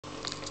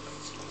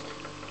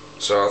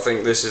So I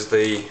think this is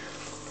the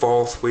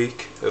 4th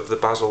week of the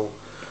basil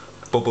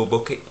bubble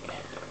bucket.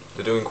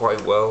 They're doing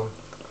quite well.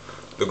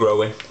 They're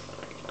growing.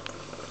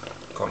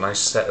 Got a nice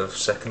set of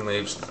second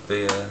leaves.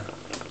 The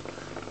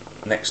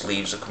next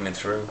leaves are coming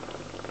through.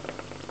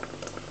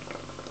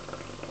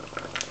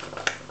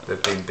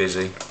 They've been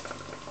busy.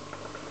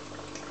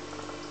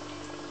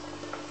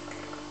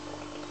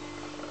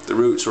 The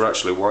roots are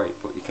actually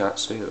white, but you can't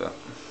see that.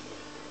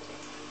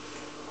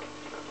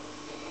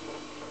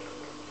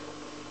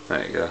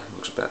 There you go,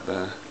 looks a bit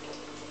better.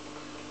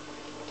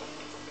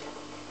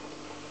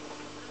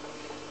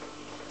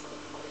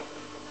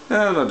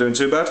 Yeah, not doing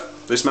too bad.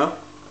 They smell.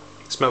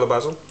 Smell of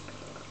basil.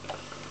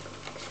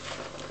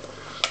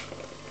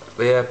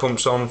 The air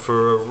pump's on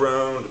for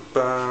around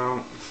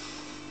about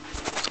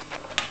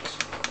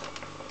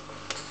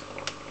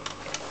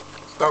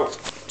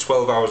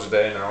 12 hours a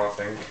day now, I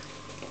think.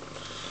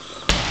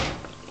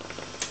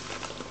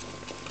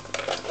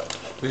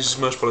 This is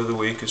most probably the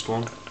weakest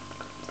one.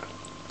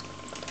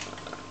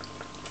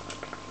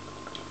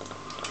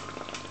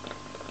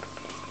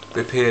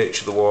 The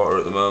pH of the water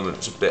at the moment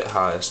is a bit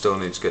high. I still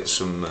need to get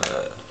some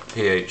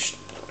pH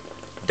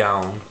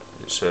down.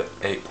 It's at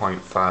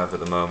 8.5 at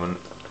the moment.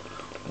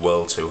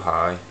 Well too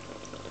high.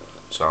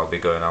 So I'll be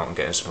going out and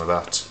getting some of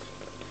that.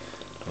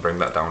 And bring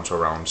that down to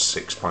around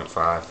 6.5,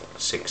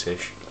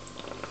 6ish.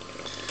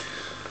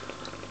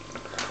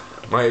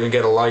 Might even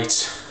get a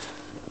light,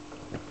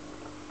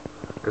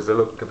 because they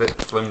look a bit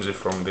flimsy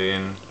from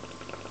being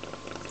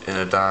in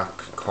a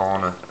dark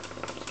corner.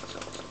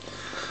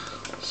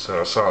 So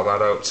I'll sort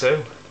that out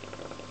too.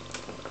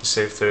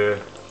 See if they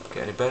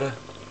get any better.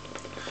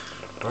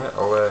 Right,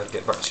 I'll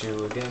get back to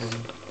you again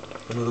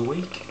in another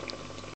week.